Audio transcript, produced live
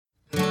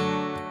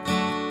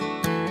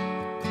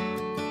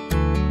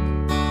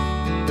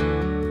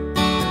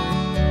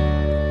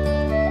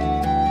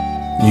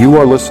You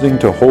are listening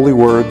to Holy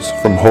Words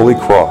from Holy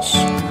Cross,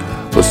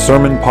 the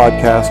sermon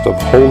podcast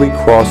of Holy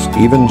Cross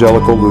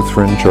Evangelical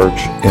Lutheran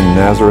Church in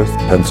Nazareth,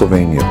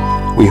 Pennsylvania.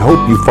 We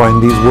hope you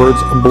find these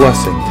words a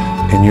blessing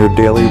in your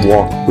daily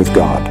walk with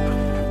God.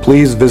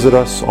 Please visit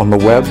us on the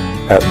web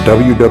at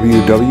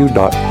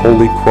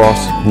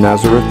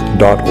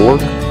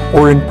www.holycrossnazareth.org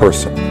or in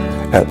person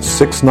at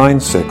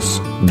 696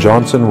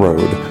 Johnson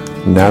Road,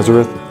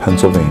 Nazareth,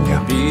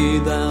 Pennsylvania. Be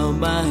thou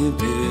my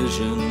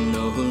vision,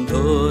 O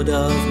Lord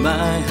of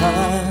my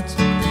heart.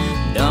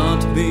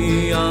 Not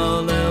be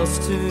all else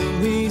to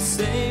me,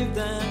 save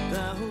that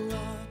thou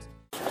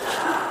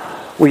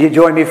art. Will you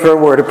join me for a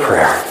word of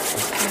prayer?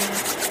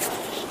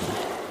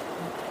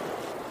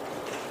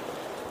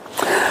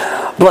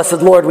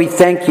 Blessed Lord, we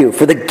thank you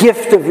for the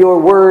gift of your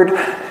word,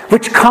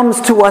 which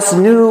comes to us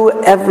new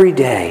every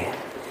day.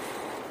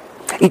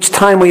 Each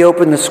time we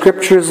open the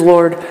scriptures,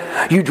 Lord,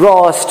 you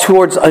draw us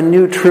towards a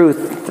new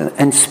truth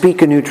and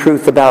speak a new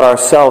truth about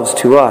ourselves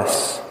to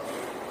us.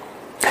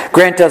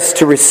 Grant us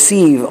to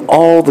receive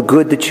all the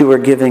good that you are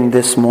giving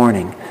this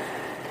morning,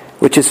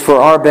 which is for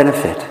our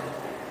benefit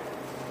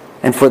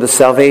and for the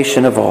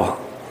salvation of all.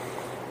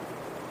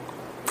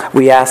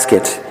 We ask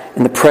it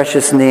in the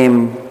precious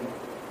name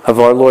of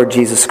our Lord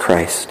Jesus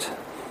Christ.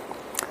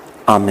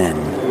 Amen.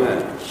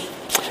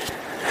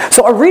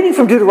 So our reading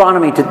from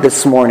Deuteronomy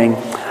this morning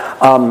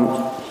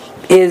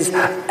is,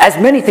 as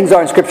many things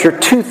are in Scripture,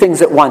 two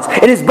things at once.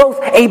 It is both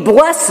a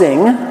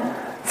blessing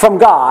from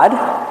God,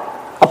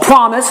 a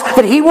promise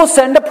that He will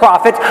send a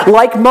prophet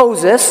like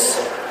Moses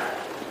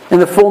in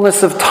the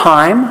fullness of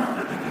time,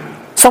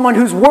 someone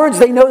whose words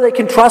they know they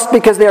can trust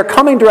because they are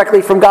coming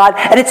directly from God.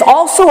 And it's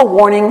also a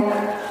warning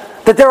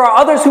that there are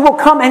others who will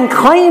come and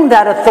claim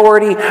that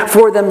authority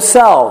for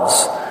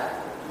themselves.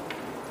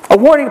 A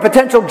warning of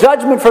potential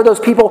judgment for those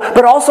people,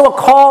 but also a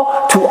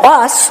call to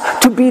us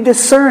to be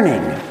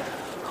discerning.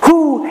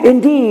 Who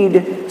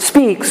indeed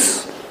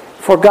speaks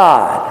for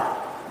God?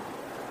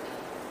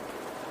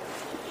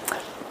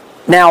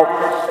 Now,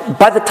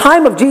 by the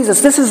time of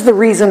Jesus, this is the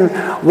reason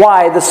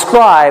why the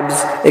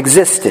scribes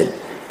existed.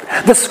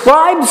 The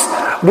scribes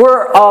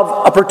were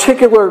of a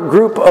particular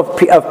group of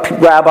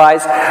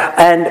rabbis,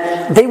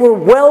 and they were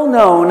well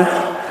known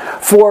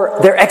for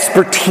their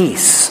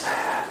expertise.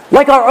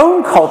 Like our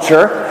own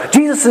culture,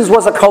 Jesus'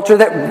 was a culture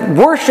that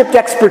worshipped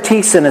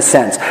expertise in a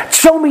sense.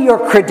 Show me your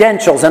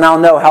credentials and I'll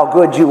know how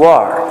good you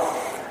are.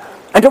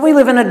 And don't we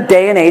live in a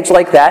day and age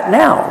like that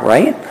now,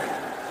 right?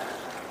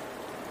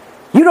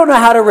 You don't know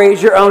how to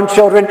raise your own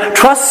children.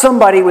 Trust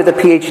somebody with a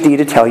PhD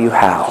to tell you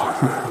how.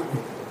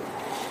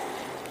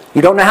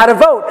 You don't know how to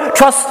vote.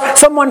 Trust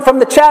someone from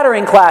the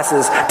chattering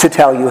classes to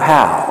tell you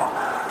how.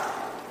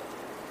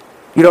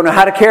 You don't know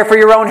how to care for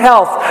your own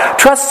health.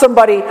 Trust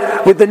somebody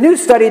with the new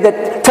study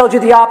that tells you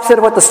the opposite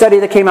of what the study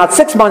that came out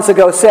 6 months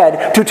ago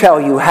said to tell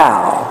you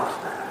how.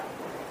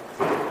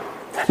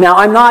 Now,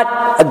 I'm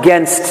not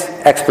against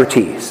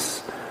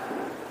expertise.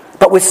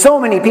 But with so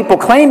many people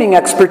claiming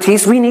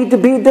expertise, we need to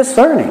be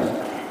discerning.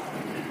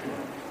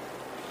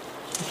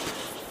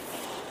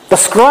 The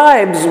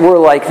scribes were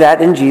like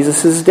that in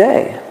Jesus'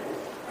 day.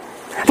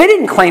 They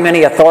didn't claim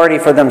any authority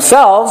for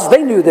themselves.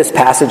 They knew this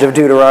passage of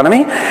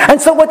Deuteronomy.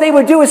 And so what they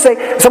would do is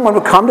say, someone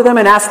would come to them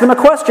and ask them a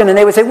question, and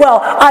they would say,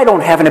 well, I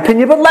don't have an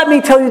opinion, but let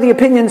me tell you the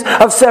opinions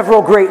of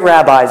several great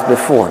rabbis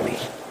before me.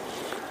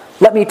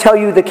 Let me tell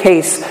you the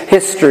case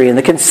history and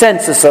the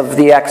consensus of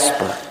the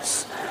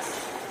experts.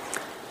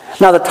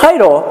 Now, the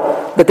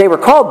title that they were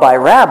called by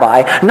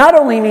rabbi not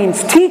only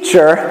means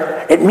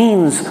teacher, it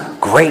means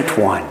great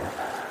one.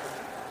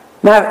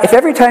 Now, if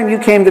every time you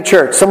came to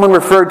church, someone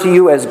referred to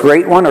you as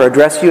great one or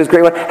addressed you as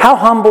great one, how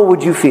humble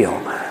would you feel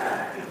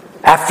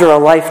after a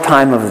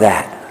lifetime of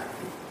that?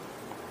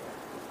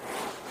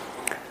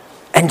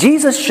 And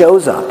Jesus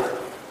shows up.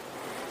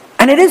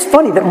 And it is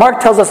funny that Mark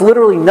tells us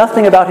literally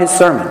nothing about his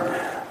sermon.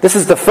 This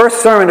is the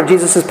first sermon of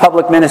Jesus'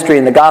 public ministry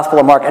in the Gospel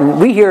of Mark,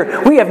 and we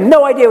have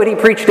no idea what he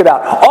preached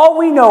about. All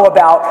we know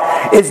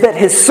about is that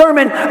his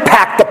sermon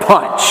packed a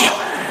punch.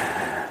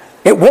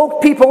 It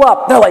woke people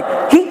up. They're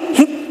like,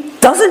 he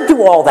doesn't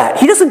do all that.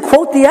 He doesn't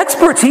quote the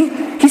experts.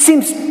 He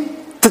seems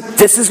to,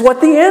 this is what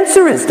the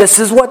answer is. This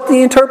is what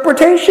the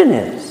interpretation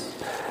is.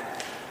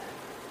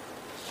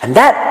 And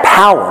that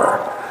power,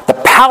 the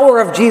power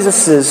of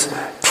Jesus'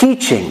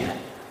 teaching,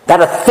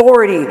 that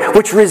authority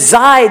which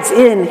resides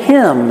in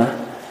him,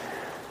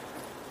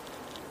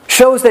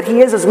 shows that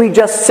he is, as we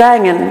just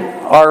sang in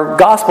our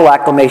gospel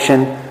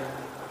acclamation,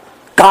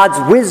 God's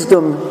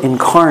wisdom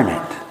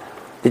incarnate.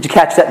 Did you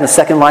catch that in the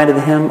second line of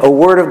the hymn? O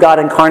Word of God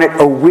incarnate,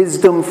 O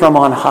wisdom from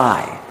on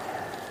high.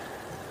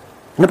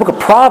 In the book of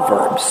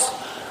Proverbs,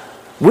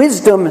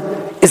 wisdom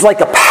is like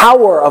a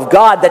power of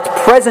God that's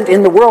present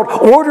in the world,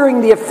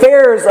 ordering the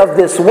affairs of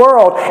this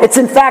world. It's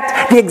in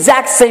fact the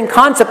exact same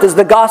concept as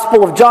the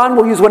Gospel of John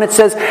will use when it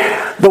says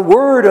the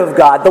Word of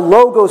God, the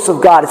Logos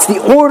of God. It's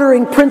the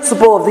ordering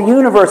principle of the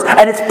universe,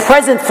 and it's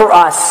present for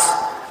us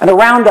and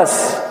around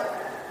us.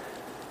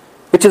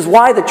 Which is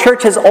why the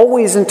church has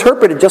always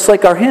interpreted, just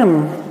like our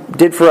hymn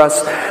did for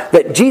us,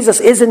 that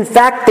Jesus is in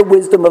fact the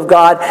wisdom of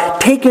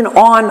God, taken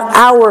on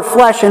our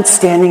flesh and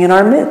standing in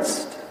our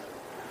midst.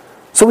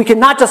 So we can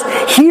not just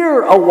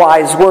hear a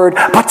wise word,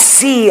 but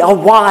see a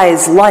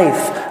wise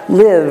life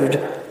lived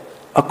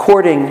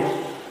according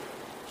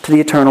to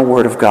the eternal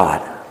Word of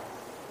God.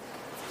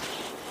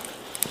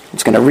 I'm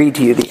just going to read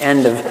to you the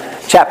end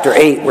of chapter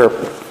 8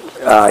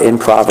 in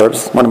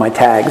Proverbs, one of my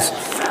tags.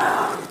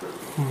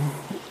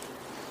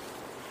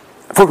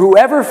 For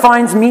whoever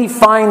finds me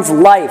finds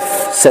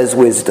life, says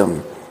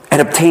wisdom,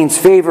 and obtains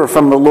favor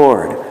from the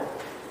Lord.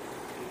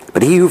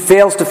 But he who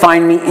fails to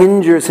find me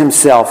injures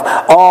himself.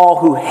 All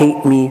who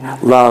hate me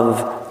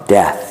love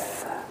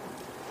death.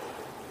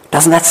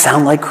 Doesn't that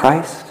sound like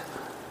Christ?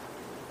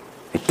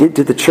 It did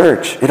to the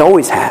church. It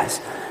always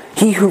has.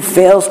 He who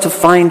fails to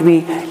find me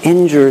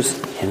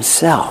injures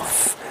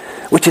himself.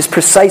 Which is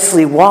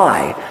precisely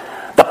why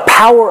the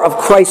power of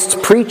Christ's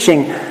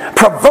preaching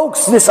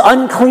provokes this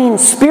unclean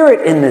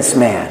spirit in this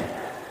man.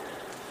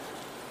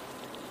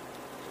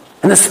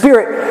 And the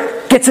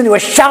spirit gets into a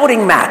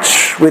shouting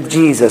match with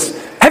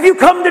Jesus. Have you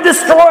come to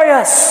destroy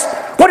us?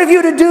 What have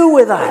you to do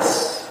with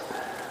us?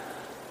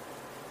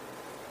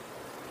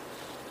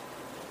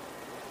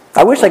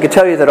 I wish I could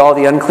tell you that all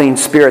the unclean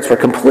spirits were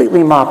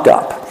completely mopped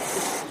up.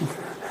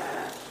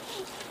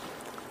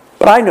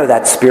 But I know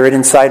that spirit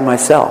inside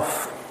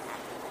myself.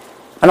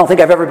 I don't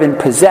think I've ever been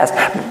possessed.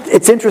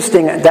 It's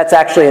interesting, that's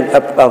actually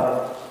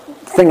a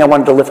thing I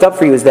wanted to lift up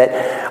for you, is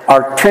that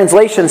our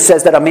translation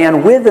says that a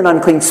man with an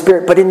unclean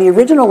spirit, but in the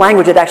original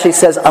language it actually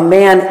says a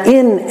man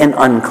in an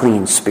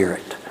unclean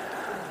spirit.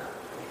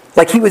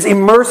 Like he was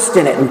immersed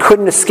in it and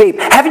couldn't escape.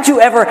 Haven't you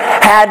ever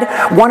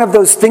had one of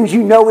those things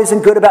you know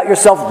isn't good about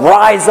yourself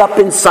rise up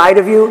inside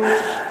of you?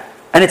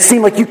 And it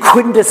seemed like you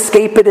couldn't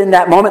escape it in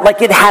that moment,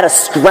 like it had a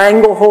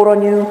stranglehold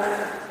on you?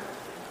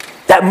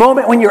 That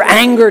moment when your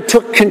anger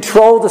took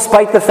control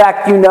despite the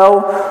fact you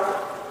know,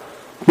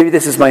 maybe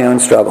this is my own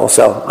struggle,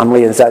 so I'm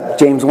leading. Is that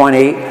James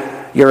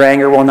 1:8? Your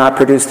anger will not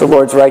produce the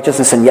Lord's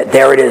righteousness, and yet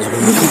there it is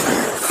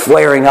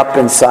flaring up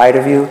inside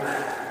of you.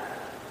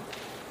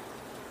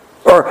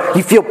 Or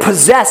you feel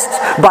possessed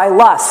by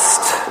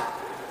lust,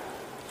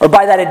 or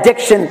by that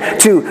addiction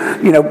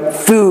to,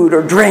 food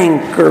or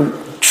drink or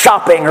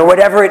shopping or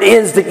whatever it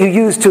is that you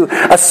use to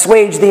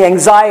assuage the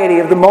anxiety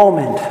of the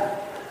moment.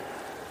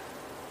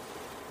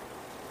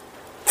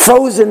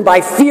 Frozen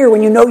by fear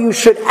when you know you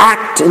should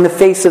act in the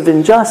face of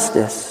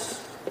injustice.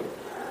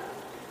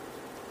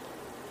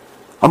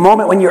 A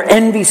moment when your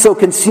envy so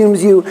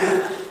consumes you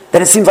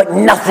that it seems like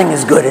nothing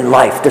is good in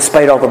life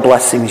despite all the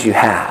blessings you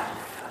have.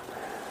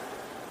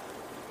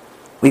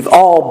 We've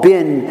all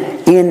been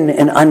in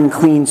an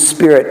unclean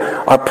spirit.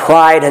 Our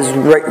pride has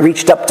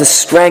reached up to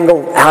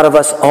strangle out of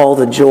us all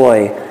the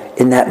joy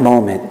in that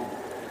moment.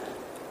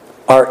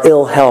 Our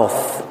ill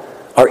health,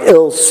 our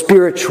ill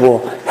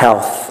spiritual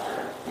health,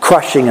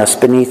 crushing us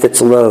beneath its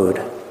load.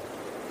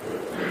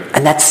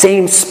 And that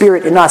same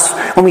spirit in us,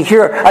 when we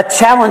hear a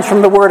challenge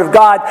from the Word of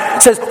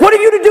God, says, what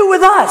have you to do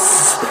with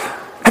us?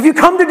 Have you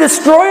come to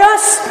destroy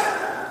us?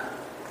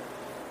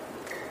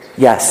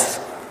 Yes.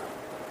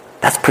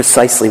 That's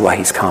precisely why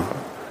he's come.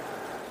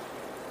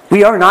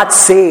 We are not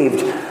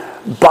saved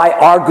by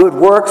our good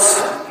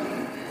works,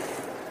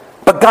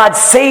 but God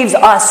saves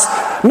us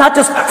not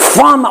just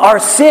from our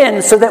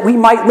sins so that we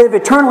might live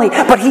eternally,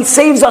 but he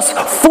saves us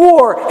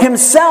for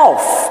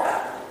himself.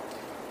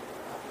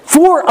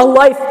 For a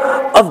life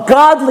of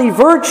godly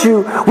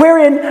virtue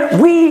wherein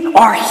we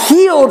are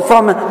healed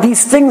from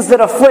these things that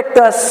afflict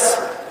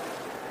us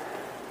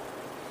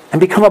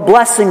and become a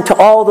blessing to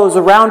all those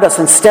around us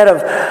instead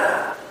of,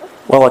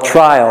 a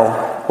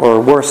trial or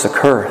worse, a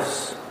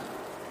curse.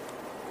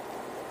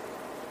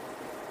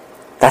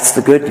 That's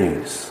the good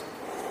news.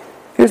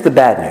 Here's the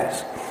bad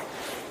news.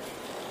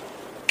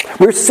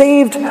 We're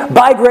saved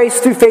by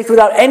grace through faith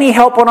without any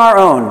help on our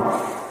own.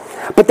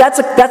 But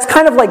that's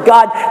kind of like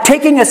God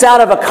taking us out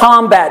of a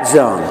combat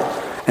zone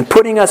and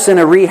putting us in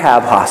a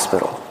rehab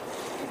hospital.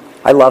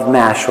 I loved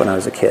MASH when I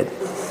was a kid.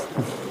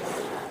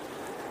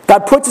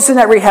 God puts us in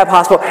that rehab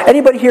hospital.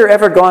 Anybody here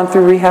ever gone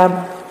through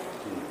rehab?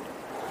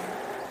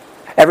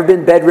 Ever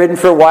been bedridden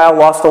for a while,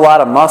 lost a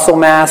lot of muscle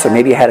mass, or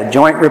maybe you had a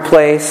joint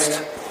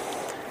replaced?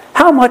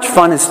 How much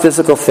fun is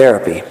physical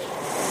therapy?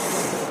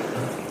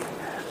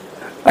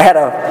 I had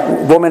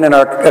a woman in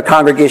our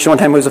congregation one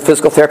time who was a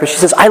physical therapist. She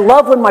says, I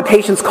love when my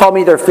patients call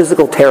me their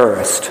physical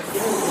terrorist.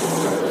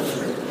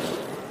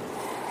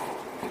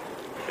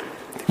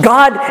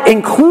 God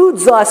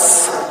includes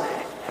us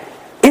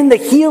in the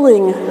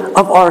healing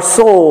of our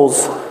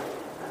souls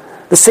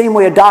the same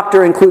way a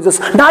doctor includes us,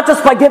 not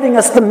just by giving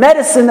us the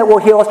medicine that will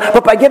heal us,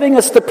 but by giving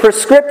us the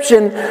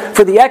prescription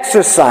for the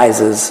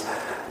exercises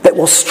that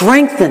will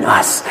strengthen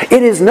us.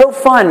 It is no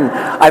fun.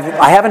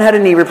 I haven't had a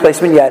knee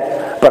replacement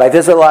yet, but I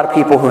visit a lot of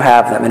people who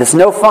have them. And it's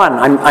no fun,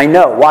 I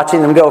know,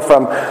 watching them go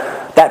from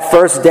that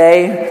first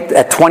day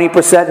at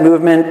 20%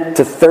 movement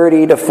to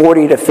 30 to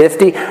 40 to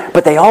 50,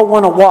 but they all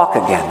want to walk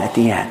again at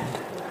the end.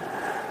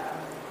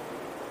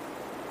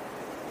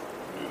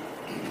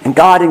 And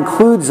God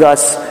includes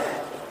us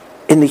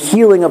in the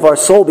healing of our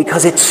soul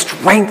because it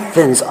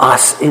strengthens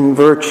us in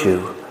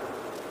virtue.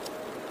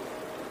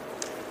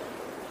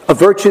 A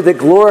virtue that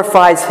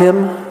glorifies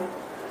Him,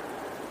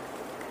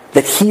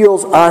 that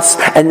heals us,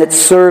 and that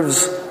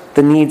serves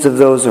the needs of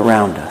those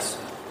around us.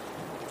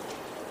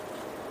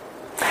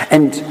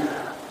 And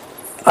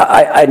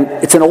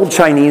it's an old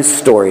Chinese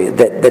story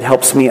that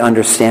helps me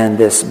understand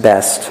this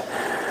best.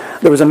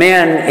 There was a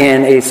man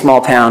in a small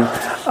town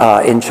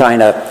in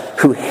China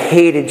who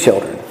hated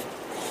children.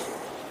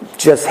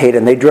 Just hated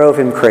them. They drove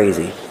him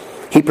crazy.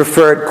 He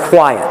preferred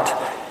quiet.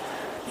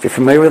 If you're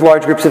familiar with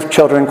large groups of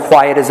children,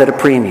 quiet is at a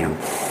premium.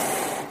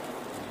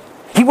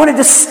 He wanted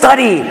to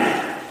study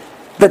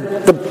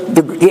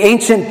the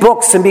ancient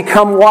books and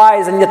become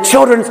wise, and the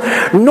children's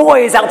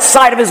noise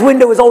outside of his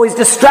window was always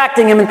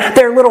distracting him, and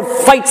their little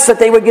fights that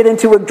they would get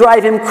into would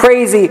drive him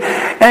crazy.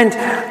 And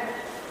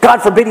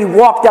God forbid he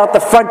walked out the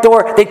front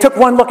door. They took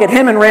one look at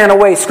him and ran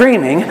away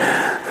screaming.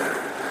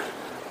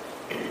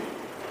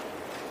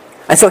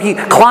 And so he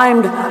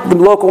climbed the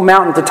local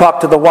mountain to talk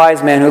to the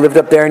wise man who lived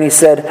up there, and he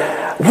said,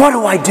 "What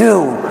do I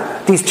do?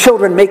 These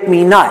children make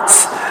me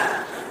nuts."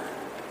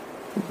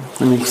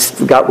 And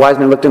the wise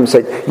man looked at him and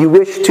said, "You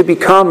wish to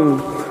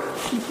become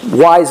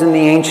wise in the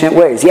ancient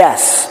ways?"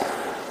 "Yes."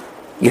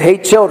 "You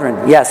hate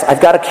children?" "Yes, I've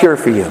got a cure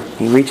for you."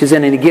 He reaches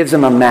in and he gives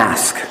him a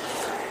mask.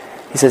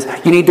 He says,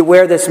 "You need to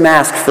wear this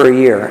mask for a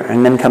year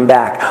and then come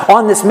back."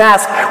 On this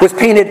mask was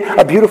painted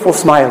a beautiful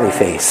smiley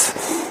face.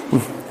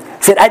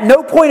 He said, "At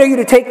no point are you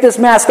to take this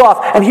mask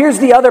off. And here's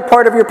the other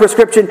part of your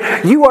prescription.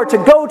 You are to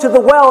go to the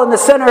well in the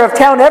center of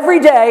town every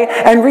day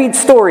and read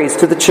stories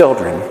to the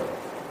children."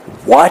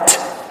 "What?"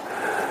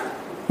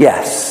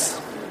 "Yes."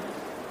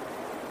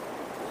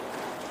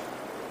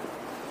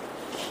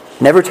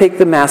 Never take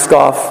the mask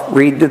off,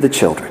 read to the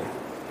children.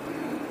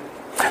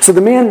 So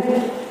the man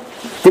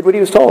did what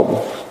he was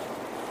told.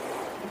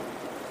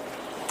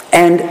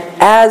 And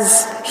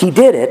as he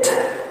did it,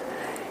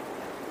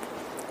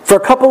 for a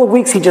couple of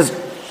weeks he just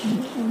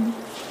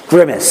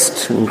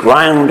grimaced and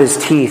ground his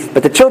teeth.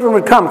 But the children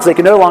would come because they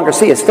could no longer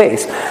see his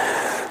face.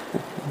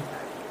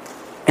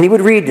 And he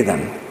would read to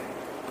them.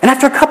 And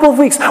after a couple of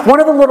weeks,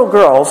 one of the little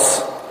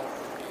girls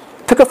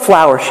took a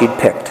flower she'd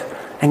picked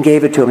and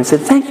gave it to him and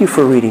said, "Thank you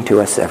for reading to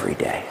us every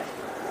day."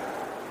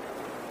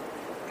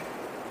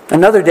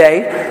 Another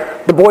day,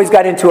 the boys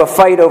got into a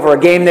fight over a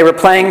game they were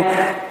playing,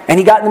 and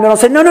he got in the middle and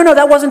said, No,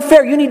 that wasn't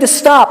fair. You need to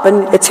stop,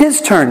 and it's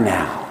his turn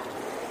now.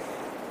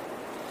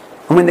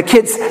 And when the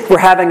kids were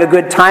having a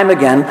good time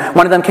again,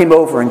 one of them came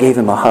over and gave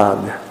him a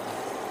hug.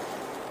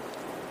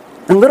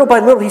 And little by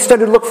little, he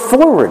started to look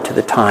forward to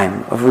the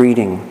time of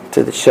reading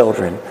to the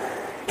children.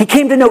 He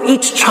came to know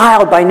each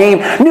child by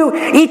name, knew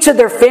each of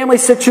their family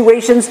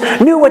situations,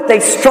 knew what they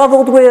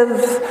struggled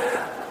with,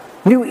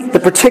 knew the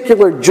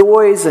particular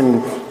joys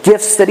and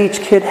gifts that each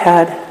kid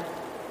had.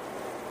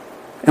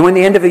 And when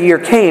the end of the year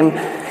came,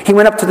 he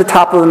went up to the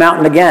top of the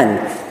mountain again.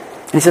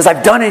 And he says,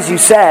 "I've done as you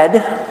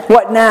said.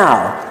 What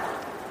now?"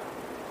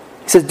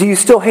 He says, "Do you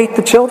still hate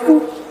the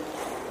children?"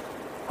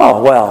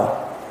 "Oh, well,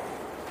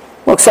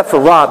 except for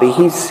Robbie.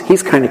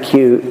 He's kind of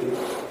cute.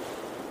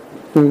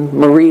 And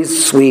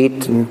Marie's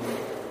sweet. And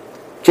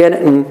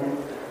Janet and...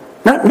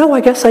 No, I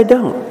guess I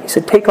don't." He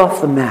said, "Take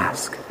off the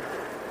mask."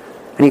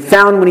 And he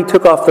found when he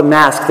took off the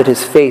mask that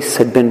his face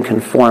had been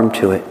conformed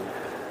to it.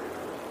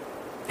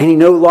 And he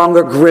no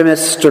longer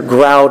grimaced or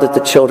growled at the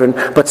children,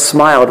 but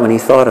smiled when he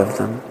thought of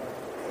them.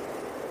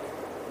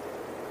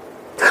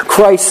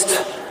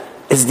 Christ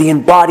is the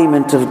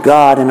embodiment of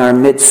God in our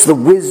midst, the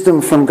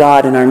wisdom from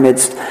God in our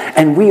midst.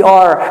 And we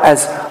are,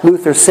 as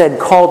Luther said,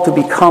 called to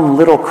become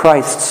little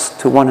Christs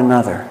to one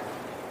another.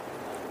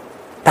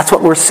 That's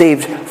what we're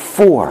saved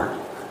for.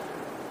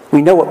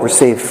 We know what we're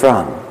saved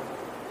from.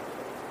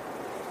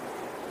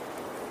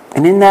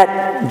 And in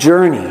that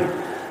journey,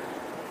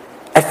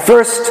 at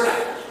first,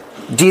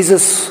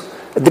 Jesus,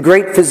 the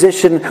great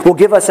physician, will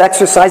give us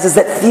exercises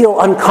that feel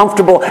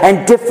uncomfortable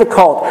and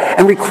difficult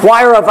and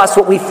require of us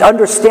what we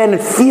understand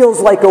and feels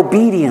like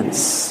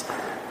obedience.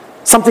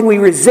 Something we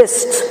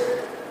resist.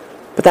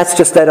 But that's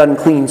just that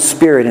unclean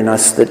spirit in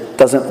us that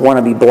doesn't want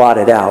to be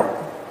blotted out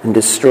and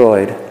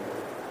destroyed.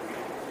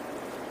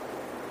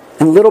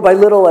 And little by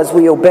little, as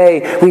we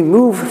obey, we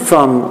move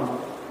from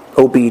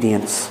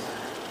obedience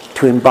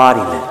to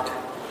embodiment.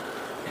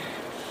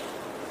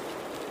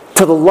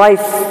 To the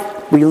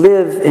life we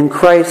live in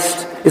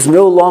Christ is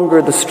no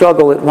longer the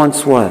struggle it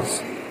once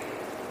was.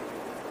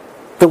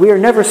 But we are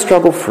never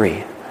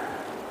struggle-free.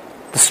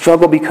 The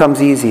struggle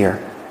becomes easier,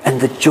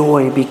 and the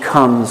joy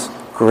becomes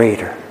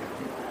greater.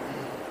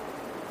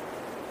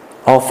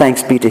 All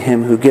thanks be to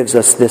Him who gives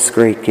us this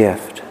great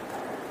gift.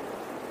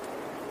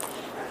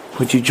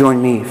 Would you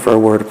join me for a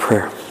word of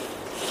prayer?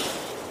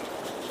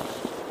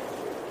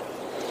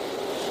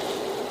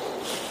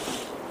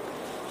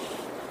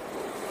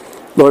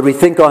 Lord, we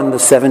think on the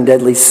 7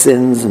 deadly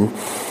sins and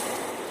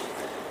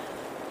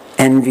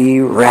envy,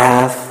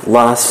 wrath,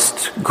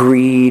 lust,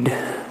 greed,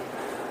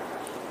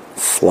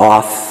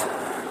 sloth.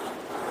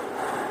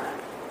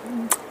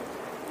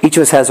 Each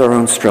of us has our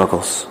own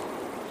struggles.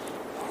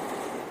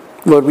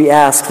 Lord, we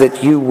ask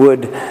that you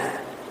would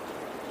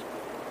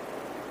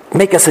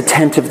make us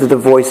attentive to the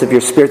voice of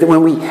your Spirit, that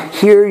when we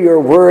hear your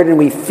word and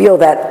we feel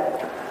that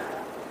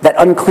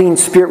unclean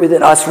spirit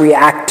within us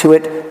react to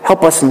it,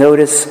 help us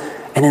notice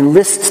and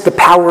enlist the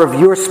power of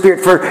your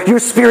Spirit, for your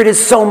Spirit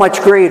is so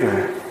much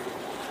greater.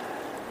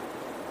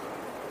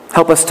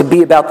 Help us to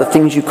be about the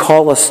things you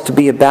call us to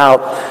be about,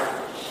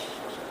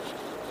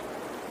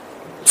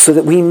 so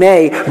that we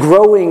may,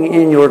 growing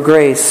in your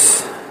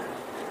grace,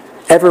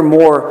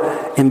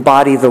 evermore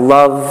embody the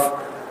love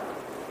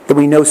that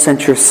we know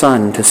sent your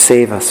Son to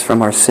save us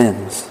from our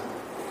sins,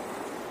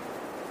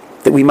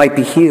 that we might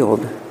be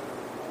healed,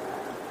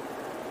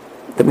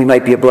 that we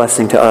might be a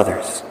blessing to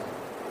others.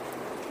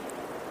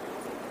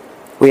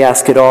 We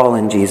ask it all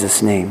in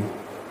Jesus' name.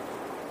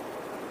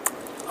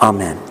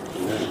 Amen.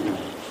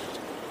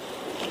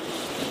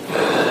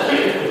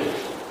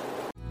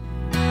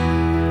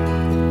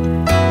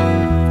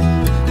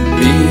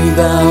 Be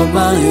thou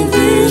my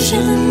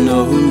vision,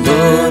 O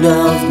Lord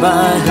of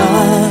my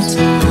heart.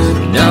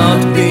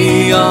 Not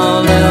be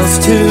all else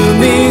to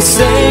me,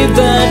 save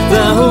that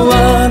thou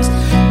art.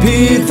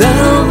 Be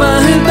thou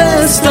my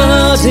best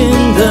start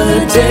in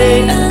the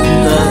day and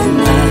the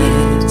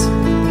night.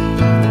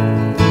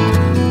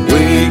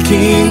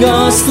 Waking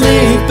or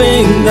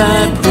sleeping,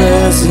 thy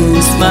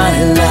presence my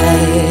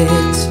light.